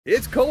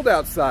It's cold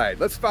outside.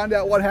 Let's find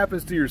out what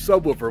happens to your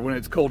subwoofer when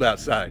it's cold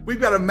outside. We've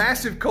got a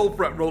massive cold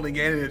front rolling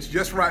in, and it's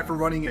just right for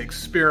running an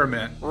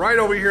experiment. Right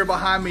over here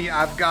behind me,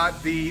 I've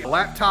got the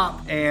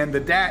laptop and the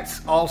DATs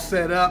all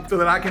set up so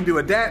that I can do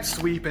a DAT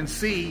sweep and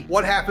see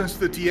what happens to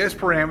the TS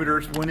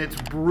parameters when it's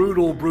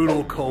brutal,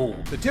 brutal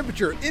cold. The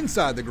temperature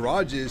inside the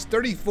garage is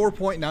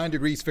 34.9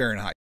 degrees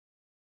Fahrenheit.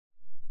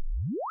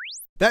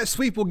 That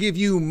sweep will give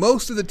you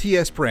most of the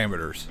TS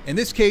parameters. In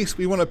this case,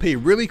 we want to pay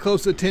really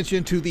close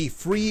attention to the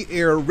free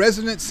air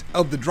resonance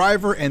of the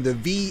driver and the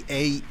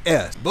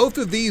VAS. Both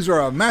of these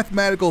are a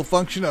mathematical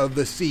function of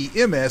the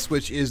CMS,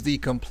 which is the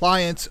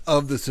compliance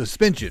of the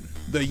suspension.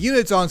 The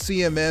units on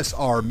CMS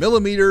are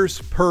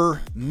millimeters per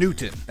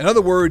Newton. In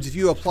other words, if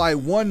you apply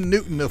 1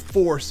 Newton of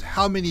force,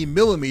 how many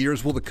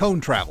millimeters will the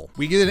cone travel?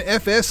 We get an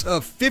FS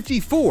of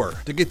 54.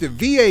 To get the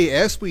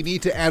VAS, we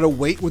need to add a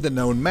weight with a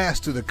known mass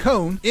to the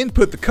cone,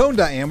 input the cone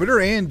diameter,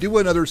 and do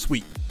another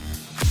sweep.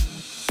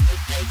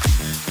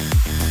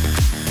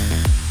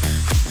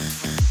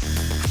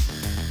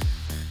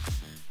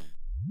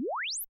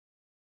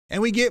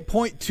 And we get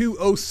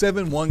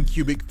 0.2071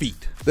 cubic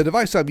feet. The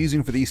device I'm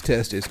using for these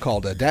tests is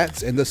called a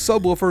DATS, and the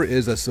subwoofer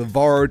is a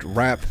Savard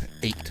Wrap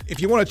 8. If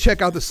you want to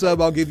check out the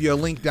sub, I'll give you a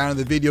link down in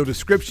the video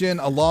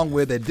description along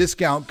with a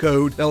discount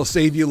code that'll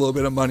save you a little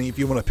bit of money if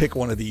you want to pick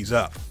one of these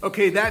up.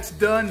 Okay, that's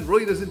done.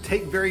 Really doesn't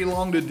take very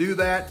long to do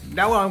that.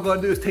 Now what I'm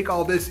going to do is take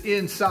all this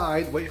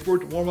inside, wait for it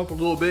to warm up a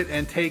little bit,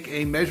 and take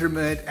a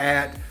measurement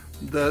at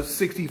the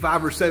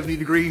 65 or 70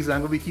 degrees I'm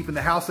going to be keeping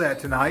the house at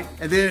tonight.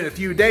 And then in a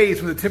few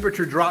days, when the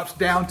temperature drops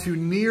down to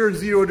near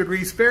 0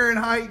 degrees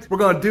Fahrenheit, we're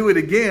going to do it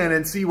again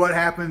and see what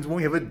happens when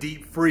we have a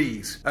deep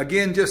freeze.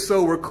 Again, just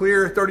so we're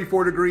clear,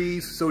 34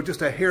 degrees, so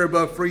just a hair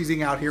above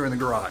freezing out here in the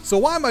garage. So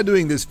why am I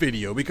doing this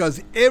video?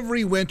 Because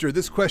every winter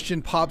this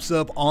question pops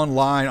up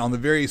online on the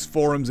various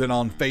forums and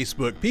on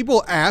Facebook.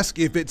 People ask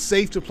if it's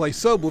safe to play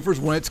subwoofers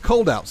when it's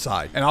cold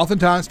outside. And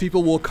oftentimes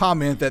people will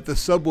comment that the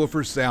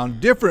subwoofers sound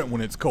different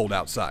when it's cold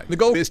outside. The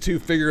goal is to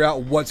figure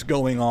out what's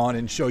going on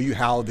and show you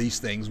how these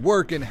things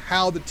work and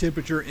how the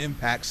temperature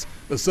impacts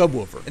the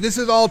subwoofer. And this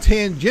is all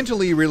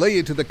tangentially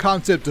related to the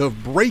concept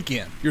of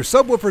break-in. Your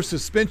subwoofer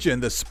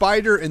suspension, the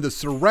spider and the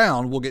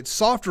surround, will get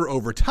softer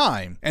over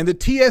time, and the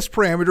TS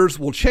parameters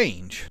will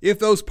change. If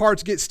those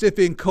parts get stiff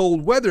in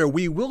cold weather,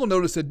 we will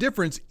notice a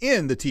difference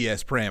in the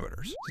TS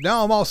parameters. So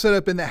now I'm all set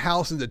up in the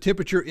house, and the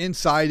temperature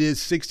inside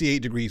is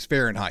 68 degrees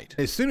Fahrenheit.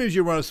 As soon as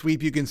you run a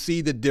sweep, you can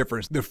see the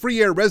difference. The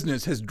free air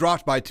resonance has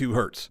dropped by 2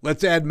 Hertz.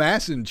 Let's add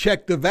mass and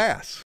check the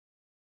VAS.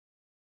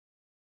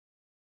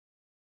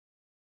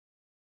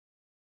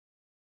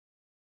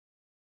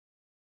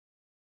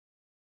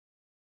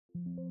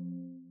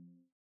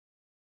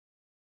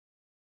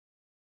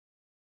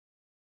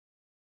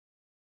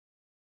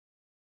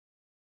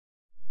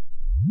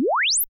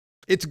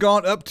 It's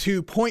gone up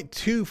to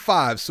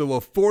 0.25, so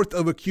 1/4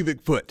 of a cubic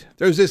foot.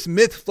 There's this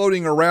myth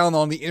floating around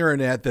on the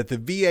internet that the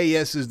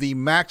VAS is the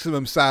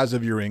maximum size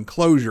of your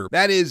enclosure.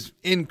 That is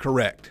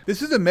incorrect.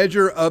 This is a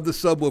measure of the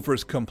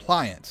subwoofer's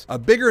compliance. A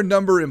bigger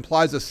number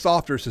implies a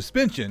softer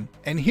suspension,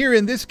 and here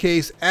in this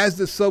case, as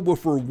the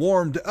subwoofer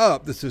warmed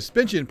up, the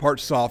suspension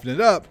part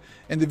softened up,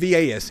 and the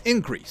VAS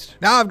increased.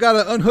 Now I've got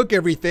to unhook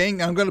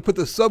everything. I'm going to put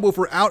the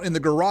subwoofer out in the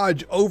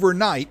garage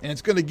overnight, and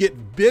it's going to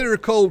get bitter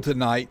cold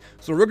tonight,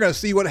 so we're going to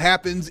see what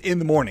happens in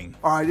the morning.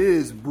 All right, it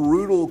is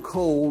brutal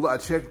cold. I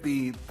checked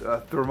the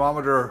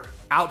thermometer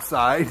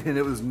outside and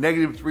it was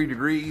 -3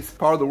 degrees.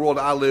 Part of the world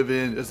I live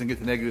in doesn't get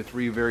to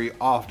 -3 very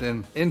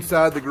often.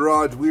 Inside the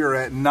garage, we are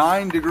at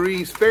 9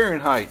 degrees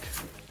Fahrenheit.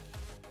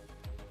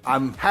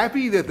 I'm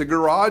happy that the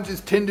garage is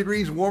 10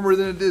 degrees warmer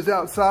than it is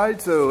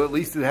outside, so at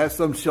least it has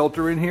some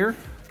shelter in here.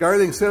 Got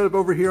everything set up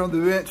over here on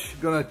the bench.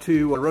 Gonna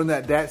run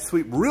that DAT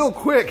sweep real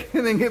quick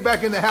and then get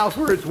back in the house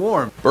where it's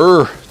warm.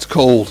 Brr, it's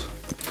cold.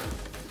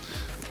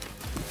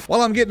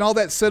 While I'm getting all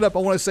that set up, I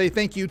want to say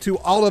thank you to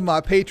all of my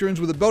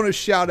patrons with a bonus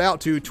shout out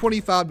to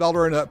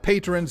 $25 and up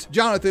patrons,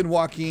 Jonathan,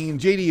 Joaquin,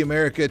 JD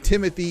America,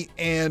 Timothy,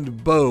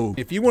 and Bo.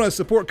 If you want to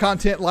support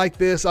content like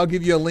this, I'll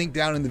give you a link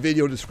down in the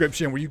video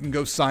description where you can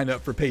go sign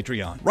up for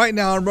Patreon. Right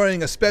now, I'm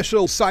running a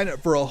special sign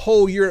up for a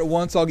whole year at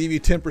once. I'll give you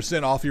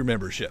 10% off your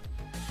membership.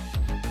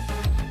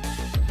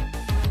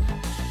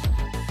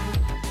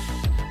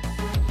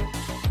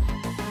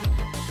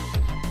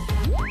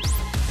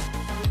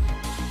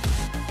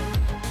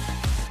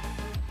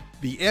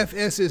 The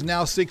FS is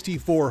now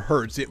 64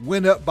 Hertz. It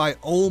went up by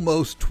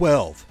almost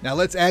 12. Now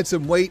let's add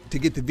some weight to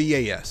get the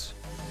VAS.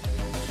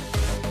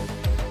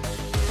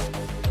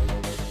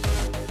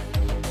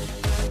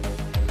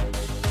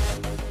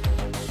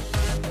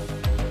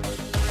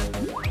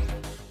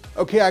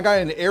 Okay, I got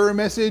an error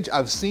message.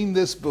 I've seen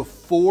this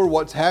before.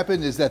 What's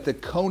happened is that the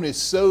cone is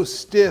so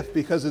stiff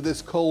because of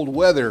this cold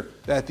weather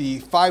that the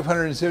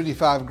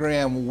 575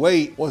 gram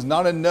weight was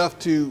not enough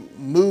to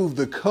move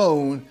the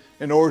cone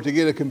in order to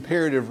get a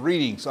comparative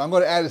reading. So I'm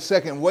going to add a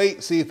second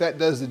weight, see if that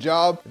does the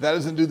job. If that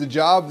doesn't do the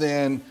job,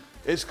 then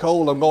it's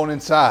cold, I'm going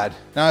inside.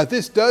 Now, if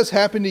this does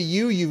happen to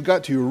you, you've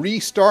got to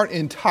restart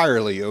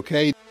entirely,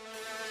 okay?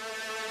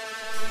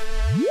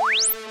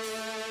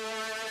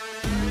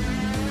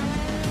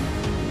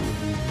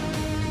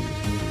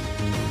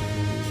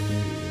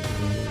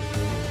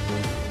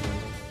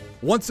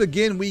 Once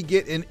again, we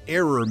get an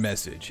error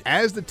message.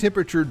 As the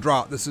temperature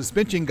dropped, the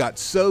suspension got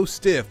so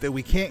stiff that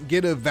we can't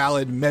get a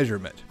valid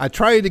measurement. I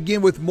tried it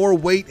again with more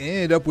weight and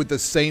ended up with the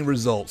same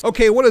results.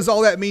 Okay, what does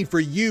all that mean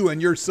for you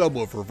and your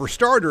subwoofer? For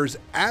starters,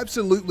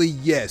 absolutely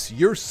yes,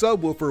 your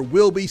subwoofer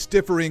will be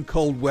stiffer in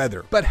cold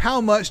weather. But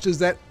how much does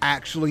that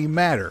actually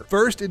matter?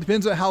 First, it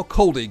depends on how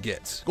cold it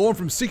gets. Going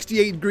from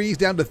 68 degrees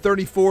down to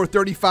 34,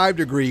 35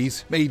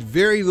 degrees made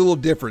very little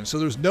difference, so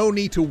there's no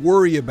need to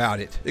worry about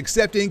it,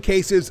 except in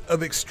cases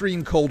of extreme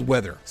cold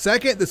weather.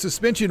 Second, the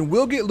suspension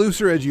will get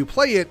looser as you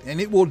play it,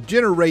 and it will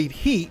generate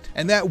heat,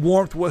 and that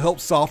warmth will help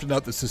soften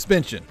up the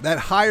suspension. That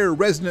higher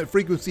resonant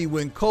frequency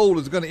when cold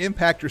is going to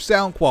impact your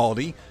sound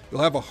quality.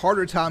 You'll have a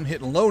harder time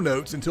hitting low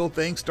notes until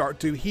things start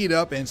to heat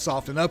up and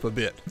soften up a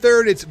bit.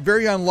 Third, it's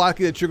very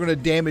unlikely that you're going to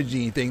damage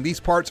anything. These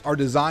parts are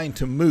designed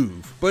to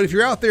move. But if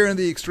you're out there in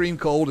the extreme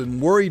cold and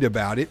worried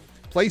about it,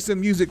 play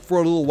some music for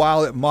a little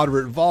while at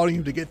moderate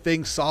volume to get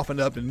things softened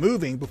up and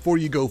moving before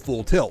you go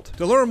full tilt.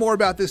 To learn more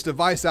about this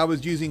device I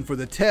was using for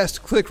the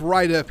test, click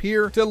right up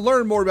here. To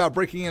learn more about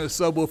breaking in a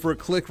subwoofer,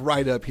 click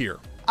right up here.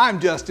 I'm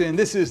Justin,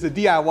 this is the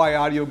DIY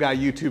Audio Guy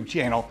YouTube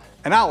channel,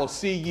 and I will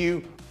see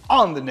you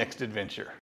on the next adventure.